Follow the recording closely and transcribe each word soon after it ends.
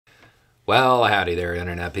Well, howdy there,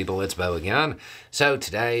 Internet people. It's Bo again. So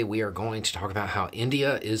today we are going to talk about how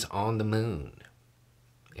India is on the moon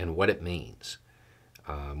and what it means,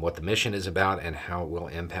 what the mission is about, and how it will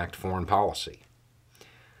impact foreign policy.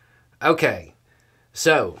 Okay,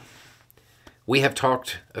 so we have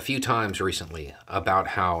talked a few times recently about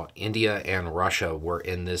how India and Russia were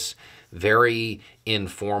in this very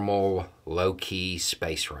informal, low-key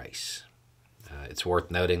space race. It's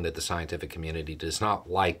worth noting that the scientific community does not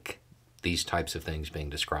like these types of things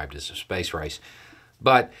being described as a space race.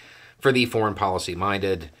 But for the foreign policy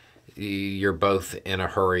minded, you're both in a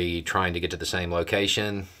hurry trying to get to the same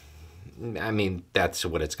location. I mean, that's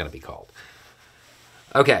what it's going to be called.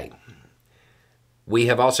 Okay. We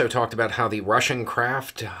have also talked about how the Russian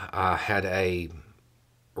craft had a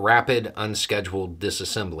rapid, unscheduled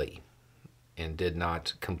disassembly and did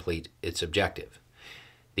not complete its objective.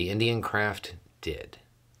 The Indian craft did.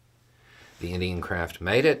 The Indian craft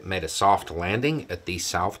made a soft landing at the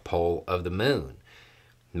south pole of the moon,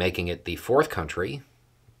 making it the fourth country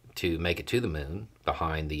to make it to the moon,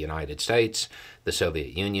 behind the United States, the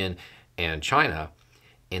Soviet Union, and China,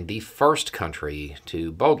 and the first country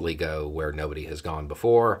to boldly go where nobody has gone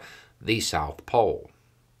before, the South Pole.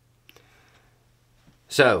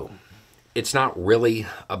 So, it's not really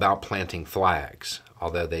about planting flags,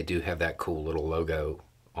 although they do have that cool little logo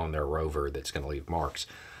on their rover that's going to leave marks.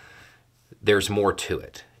 There's more to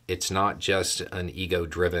it. It's not just an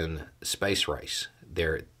ego-driven space race.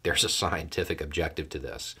 There's a scientific objective to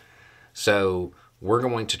this. So we're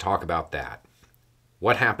going to talk about that.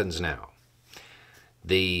 What happens now?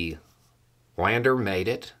 The lander made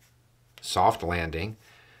it, soft landing.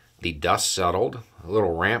 The dust settled, a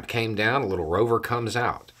little ramp came down, a little rover comes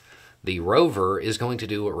out. The rover is going to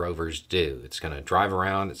do what rovers do. It's going to drive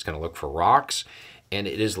around, it's going to look for rocks, and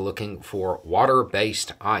it is looking for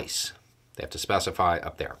water-based ice. They have to specify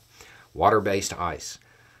up there, water-based ice.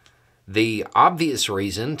 The obvious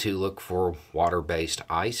reason to look for water-based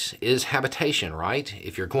ice is habitation, right?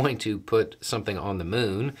 If you're going to put something on the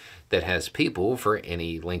moon that has people for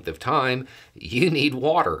any length of time, you need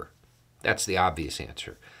water. That's the obvious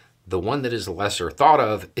answer. The one that is lesser thought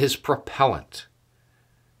of is propellant.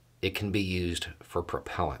 It can be used for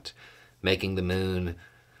propellant, making the moon,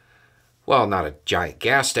 well, not a giant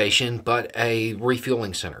gas station, but a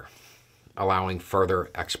refueling center, allowing further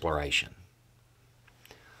exploration.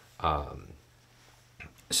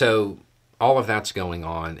 So all of that's going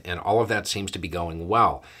on, and all of that seems to be going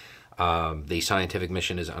well. The scientific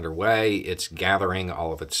mission is underway. It's gathering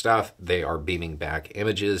all of its stuff. They are beaming back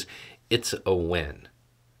images. It's a win,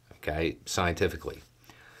 okay, scientifically.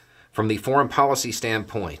 From the foreign policy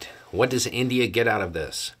standpoint, what does India get out of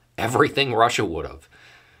this? Everything Russia would have,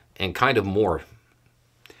 and kind of more.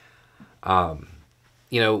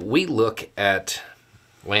 We look at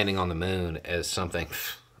landing on the moon as something,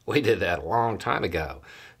 we did that a long time ago.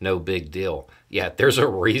 No big deal. Yeah, there's a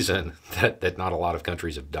reason that not a lot of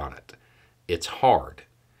countries have done it. It's hard.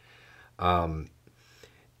 And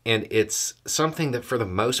it's something that for the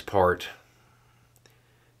most part,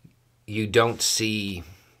 you don't see,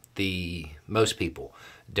 most people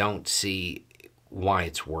don't see why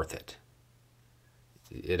it's worth it.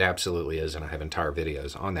 It absolutely is, and I have entire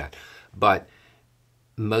videos on that. But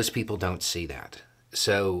most people don't see that.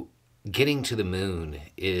 So getting to the moon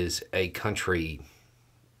is a country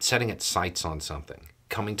setting its sights on something,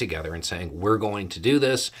 coming together and saying, we're going to do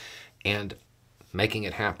this, and making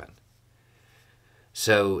it happen.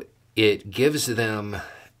 So it gives them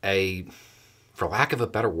a, for lack of a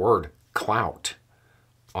better word, clout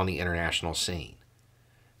on the international scene.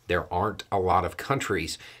 There aren't a lot of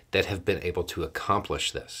countries that have been able to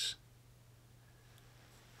accomplish this.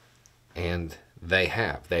 And they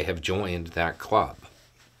have. They have joined that club.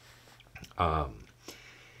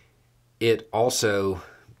 It also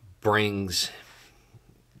brings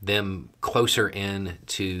them closer in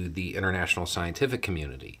to the international scientific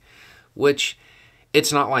community, which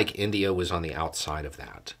it's not like India was on the outside of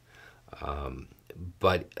that.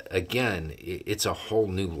 But again, it's a whole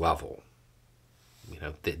new level.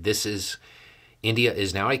 India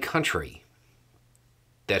is now a country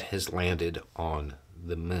that has landed on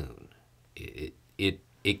the moon.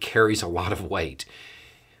 It carries a lot of weight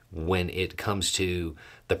when it comes to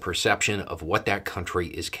the perception of what that country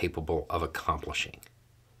is capable of accomplishing.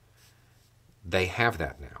 They have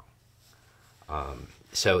that now.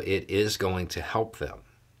 So it is going to help them.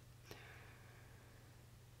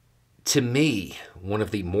 To me, one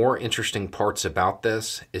of the more interesting parts about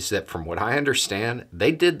this is that from what I understand,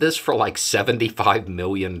 they did this for like $75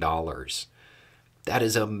 million. That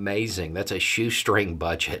is amazing. That's a shoestring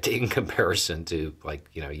budget in comparison to, like,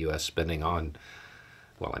 U.S. spending on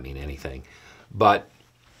well, I mean anything, but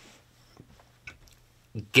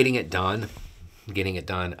getting it done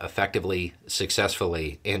effectively,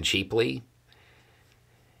 successfully, and cheaply,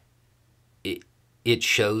 it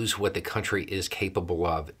shows what the country is capable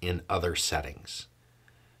of in other settings.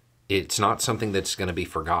 It's not something that's going to be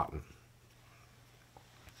forgotten.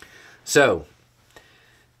 So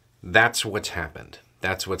that's what's happened.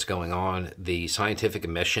 That's what's going on. The scientific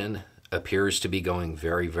mission appears to be going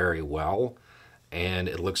very, very well, and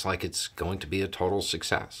it looks like it's going to be a total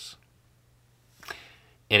success.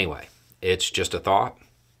 Anyway, it's just a thought.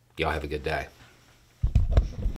 Y'all have a good day.